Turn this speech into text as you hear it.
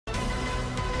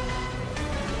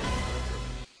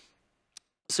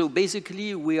So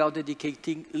basically, we are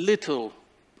dedicating little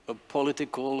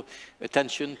political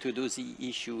attention to those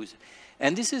issues.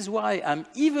 And this is why I'm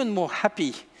even more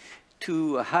happy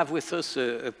to have with us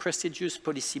a prestigious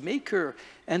policymaker,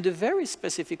 and a very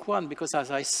specific one, because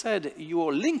as I said,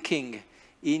 you're linking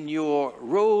in your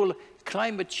role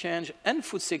climate change and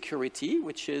food security,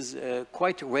 which is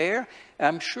quite rare.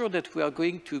 I'm sure that we are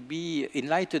going to be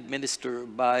enlightened, Minister,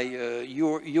 by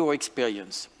your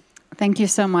experience. Thank you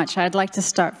so much. I'd like to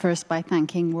start first by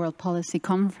thanking World Policy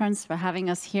Conference for having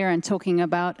us here and talking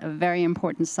about a very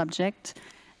important subject.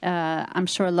 I'm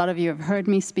sure a lot of you have heard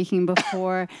me speaking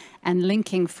before, and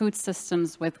linking food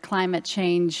systems with climate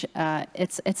change,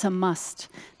 it's a must,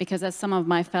 because as some of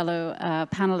my fellow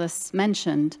panelists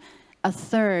mentioned, a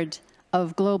third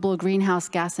of global greenhouse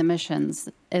gas emissions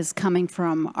is coming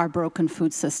from our broken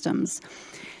food systems.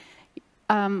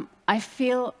 I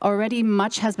feel already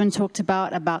much has been talked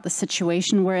about the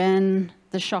situation we're in,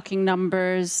 the shocking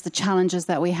numbers, the challenges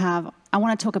that we have. I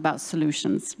want to talk about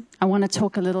solutions. I want to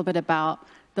talk a little bit about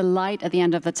the light at the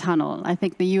end of the tunnel. I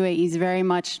think the UAE is very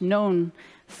much known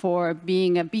for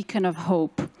being a beacon of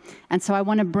hope. And so I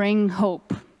want to bring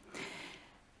hope.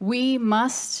 We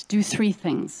must do three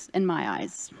things, in my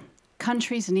eyes.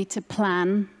 Countries need to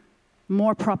plan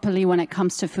more properly when it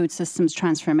comes to food systems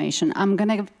transformation.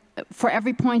 For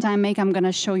every point I make, I'm going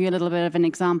to show you a little bit of an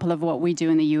example of what we do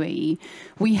in the UAE.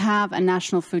 We have a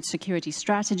national food security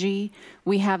strategy.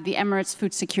 We have the Emirates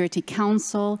Food Security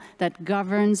Council that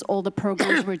governs all the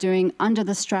programs we're doing under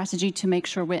the strategy to make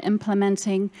sure we're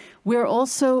implementing. We're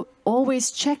also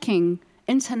always checking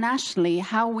internationally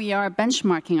how we are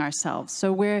benchmarking ourselves.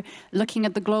 So we're looking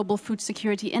at the Global Food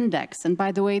Security Index. And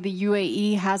by the way, the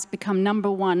UAE has become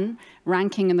 #1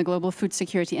 ranking in the Global Food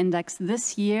Security Index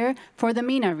this year for the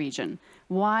MENA region.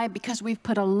 Why? Because we've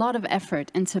put a lot of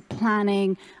effort into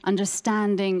planning,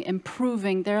 understanding,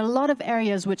 improving. There are a lot of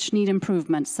areas which need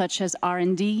improvement, such as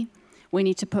R&D. We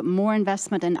need to put more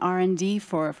investment in R&D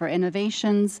for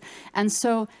innovations. And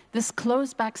so this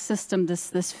closed-back system,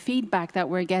 this feedback that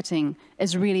we're getting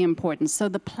is really important. So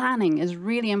the planning is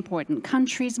really important.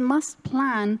 Countries must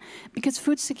plan, because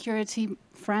food security,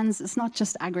 friends, it's not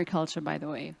just agriculture, by the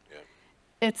way.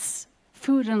 Yeah. It's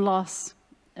food and loss,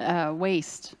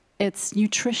 waste. It's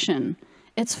nutrition.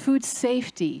 It's food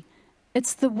safety.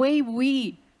 It's the way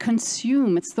we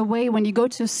consume. It's the way when you go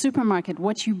to a supermarket,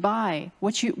 what you buy,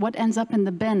 what ends up in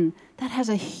the bin. That has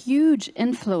a huge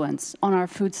influence on our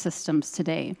food systems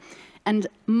today. And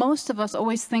most of us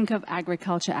always think of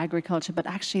agriculture, but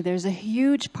actually there's a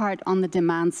huge part on the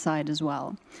demand side as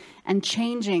well. And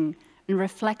changing and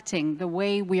reflecting the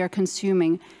way we are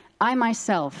consuming. I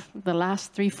myself, the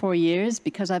last 3-4 years,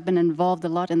 because I've been involved a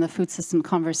lot in the food system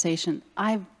conversation,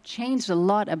 I've changed a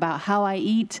lot about how I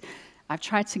eat. I've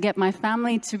tried to get my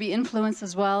family to be influenced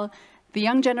as well. The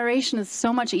young generation is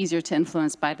so much easier to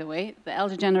influence, by the way. The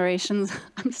elder generations,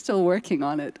 I'm still working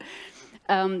on it.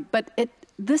 But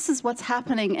this is what's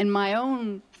happening in my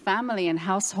own family and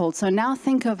household. So now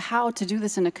think of how to do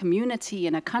this in a community,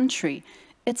 in a country.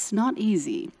 It's not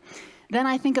easy. Then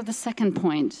I think of the second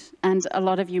point, and a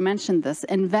lot of you mentioned this,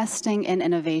 investing in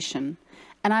innovation.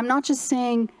 And I'm not just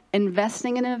saying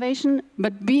investing in innovation,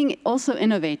 but being also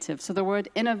innovative. So the word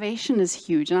innovation is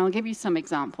huge, and I'll give you some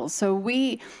examples. So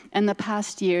we, in the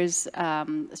past years,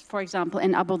 for example,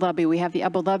 in Abu Dhabi, we have the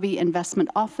Abu Dhabi Investment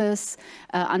Office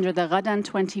under the Ghadan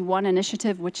 21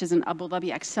 initiative, which is an Abu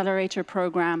Dhabi accelerator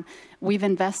program. We've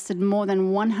invested more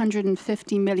than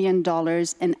 $150 million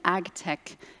in ag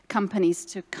tech companies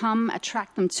to come,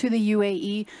 attract them to the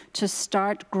UAE to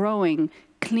start growing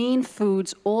clean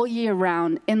foods all year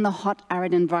round in the hot,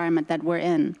 arid environment that we're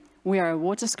in. We are a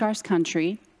water-scarce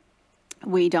country.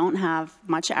 We don't have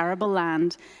much arable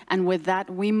land, and with that,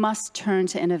 we must turn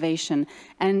to innovation.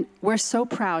 And we're so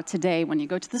proud today, when you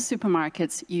go to the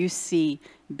supermarkets, you see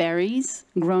berries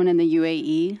grown in the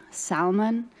UAE,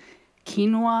 salmon,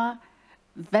 quinoa,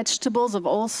 vegetables of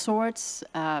all sorts,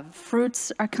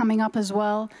 fruits are coming up as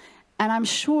well. And I'm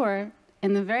sure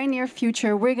in the very near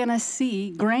future, we're going to see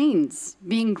grains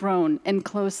being grown in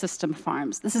closed system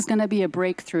farms. This is going to be a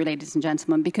breakthrough, ladies and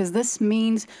gentlemen, because this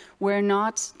means we're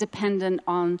not dependent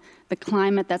on the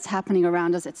climate that's happening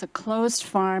around us. It's a closed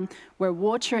farm where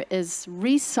water is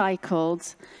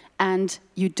recycled and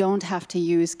you don't have to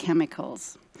use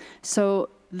chemicals. So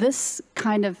this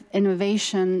kind of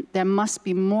innovation, there must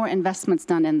be more investments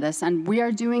done in this. And we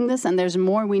are doing this, and there's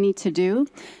more we need to do.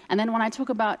 And then when I talk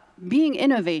about being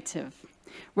innovative,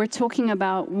 we're talking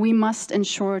about we must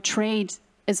ensure trade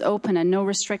is open and no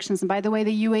restrictions. And by the way,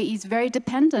 the UAE is very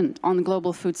dependent on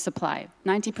global food supply.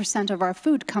 90% of our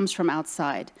food comes from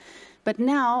outside. But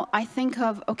now I think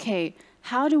of, okay,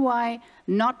 How do I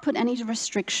not put any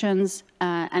restrictions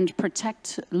and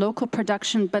protect local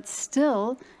production, but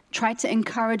still try to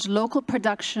encourage local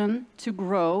production to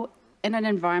grow in an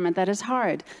environment that is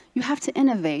hard? You have to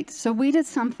innovate. So we did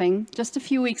something just a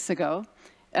few weeks ago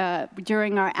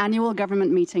during our annual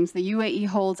government meetings. The UAE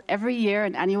holds every year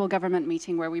an annual government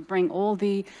meeting where we bring all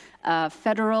the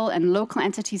federal and local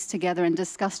entities together and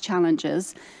discuss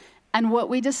challenges. And what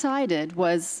we decided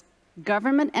was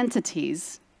government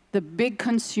entities, the big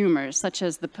consumers, such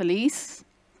as the police,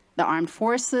 the armed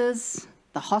forces,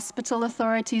 the hospital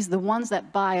authorities, the ones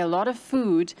that buy a lot of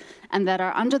food and that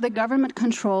are under the government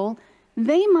control,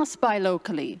 they must buy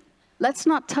locally. Let's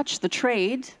not touch the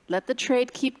trade. Let the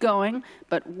trade keep going.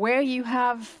 But where you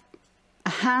have a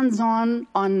hands-on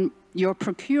on your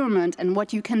procurement and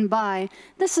what you can buy,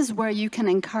 this is where you can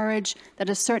encourage that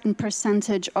a certain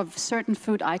percentage of certain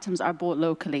food items are bought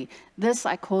locally. This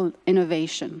I call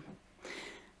innovation.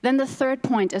 Then the third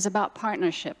point is about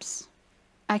partnerships.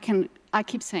 I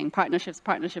keep saying partnerships,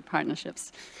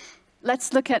 partnerships.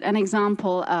 Let's look at an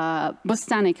example.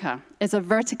 Bustanica is a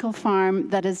vertical farm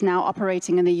that is now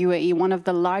operating in the UAE, one of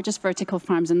the largest vertical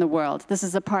farms in the world. This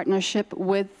is a partnership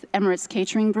with Emirates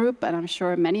Catering Group, and I'm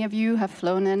sure many of you have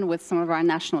flown in with some of our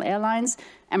national airlines,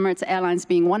 Emirates Airlines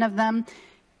being one of them.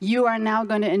 You are now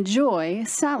going to enjoy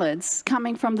salads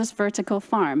coming from this vertical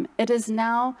farm. It is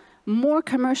now more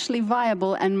commercially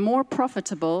viable and more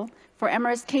profitable for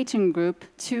Emirates Catering Group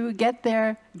to get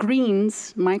their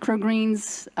greens,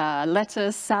 microgreens,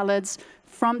 lettuce, salads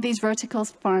from these vertical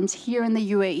farms here in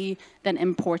the UAE than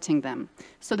importing them.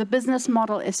 So the business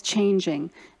model is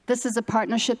changing. This is a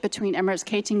partnership between Emirates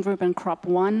Catering Group and Crop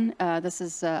One. This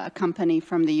is a company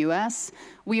from the US.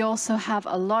 We also have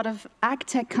a lot of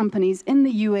ag-tech companies in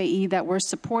the UAE that were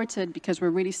supported because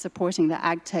we're really supporting the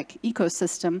ag-tech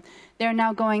ecosystem. They're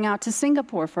now going out to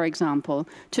Singapore, for example,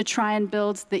 to try and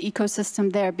build the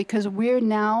ecosystem there because we're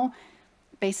now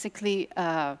basically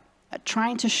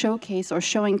trying to showcase or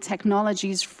showing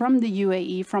technologies from the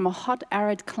UAE, from a hot,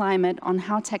 arid climate on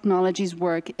how technologies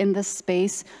work in this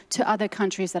space to other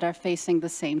countries that are facing the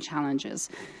same challenges.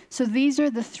 So these are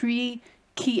the three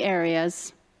key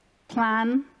areas: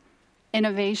 plan,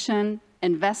 innovation,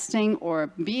 investing or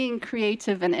being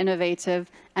creative and innovative,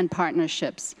 and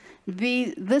partnerships.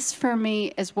 This, for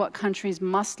me, is what countries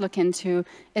must look into.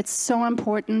 It's so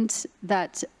important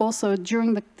that also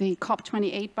during the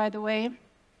COP28, by the way,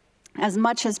 as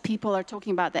much as people are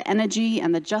talking about the energy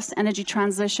and the just energy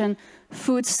transition,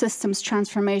 food systems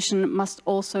transformation must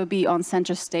also be on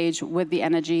center stage with the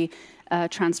energy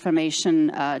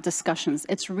transformation discussions.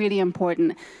 It's really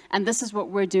important. And this is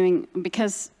what we're doing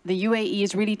because the UAE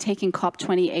is really taking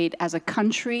COP28 as a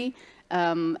country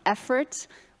effort.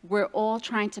 We're all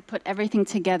trying to put everything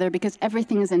together because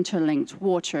everything is interlinked: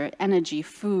 water, energy,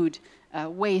 food,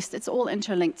 waste. It's all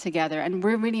interlinked together. And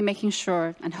we're really making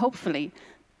sure, and hopefully,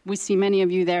 we see many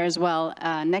of you there as well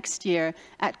next year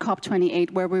at COP28,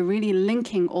 where we're really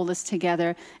linking all this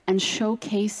together and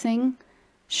showcasing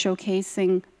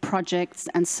projects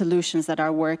and solutions that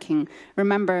are working.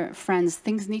 Remember, friends,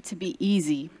 things need to be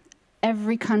easy.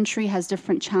 Every country has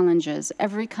different challenges.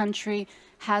 Every country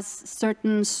has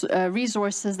certain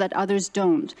resources that others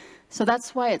don't. So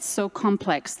that's why it's so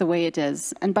complex the way it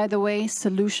is. And by the way,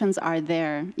 solutions are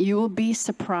there. You will be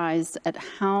surprised at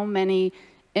how many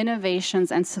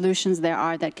innovations and solutions there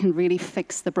are that can really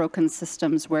fix the broken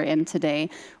systems we're in today.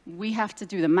 We have to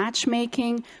do the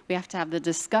matchmaking, we have to have the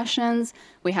discussions,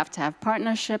 we have to have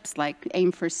partnerships like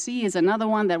Aim4C is another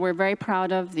one that we're very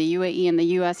proud of. The UAE and the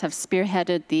US have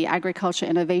spearheaded the Agriculture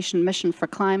Innovation Mission for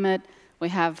Climate. We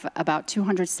have about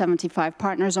 275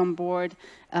 partners on board,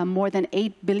 more than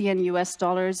 $8 billion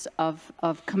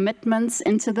of commitments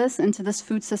into this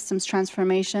food systems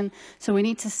transformation. So we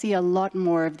need to see a lot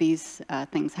more of these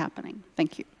things happening.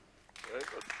 Thank you. Very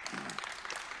good.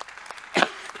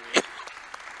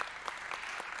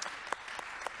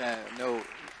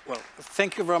 Well,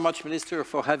 thank you very much, Minister,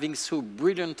 for having so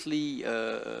brilliantly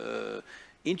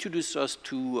introduce us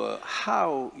to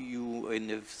how you,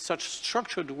 in such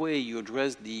structured way, you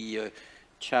address the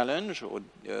challenge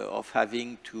of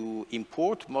having to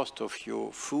import most of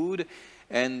your food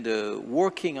and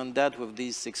working on that with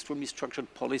this extremely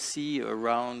structured policy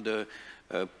around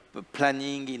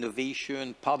planning,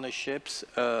 innovation, partnerships,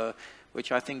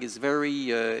 which I think is very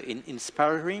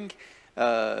inspiring.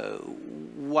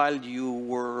 While you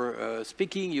were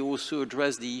speaking, you also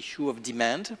addressed the issue of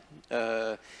demand.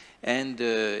 And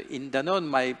in Danone,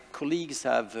 my colleagues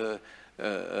have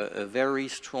a very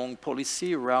strong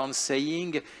policy around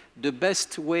saying the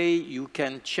best way you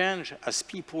can change as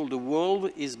people the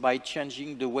world is by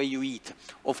changing the way you eat.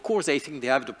 Of course, I think they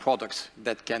have the products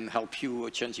that can help you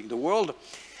changing the world,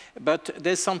 but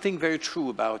there's something very true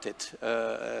about it,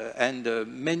 and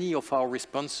many of our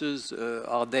responses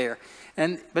are there.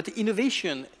 But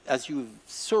innovation, as you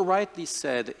so rightly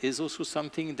said, is also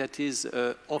something that is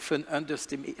often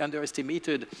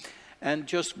underestimated. And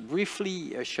just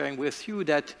briefly sharing with you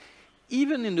that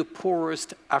even in the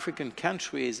poorest African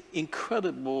countries,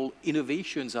 incredible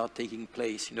innovations are taking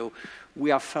place. You know, we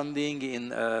are funding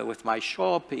with my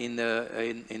shop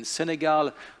in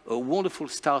Senegal a wonderful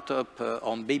startup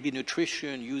on baby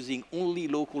nutrition using only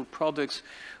local products.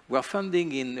 We are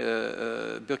funding in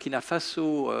Burkina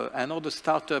Faso another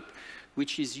startup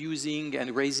which is using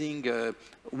and raising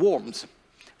worms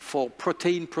for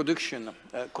protein production,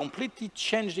 completely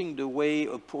changing the way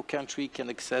a poor country can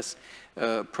access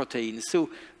protein.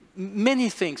 So many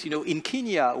things. You know, in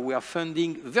Kenya, we are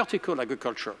funding vertical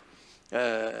agriculture,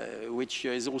 which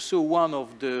is also one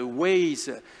of the ways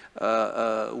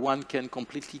one can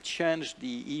completely change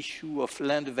the issue of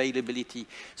land availability.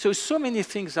 So many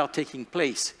things are taking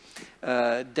place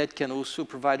that can also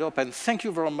provide hope. And thank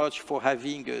you very much for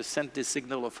having sent this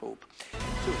signal of hope.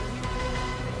 So,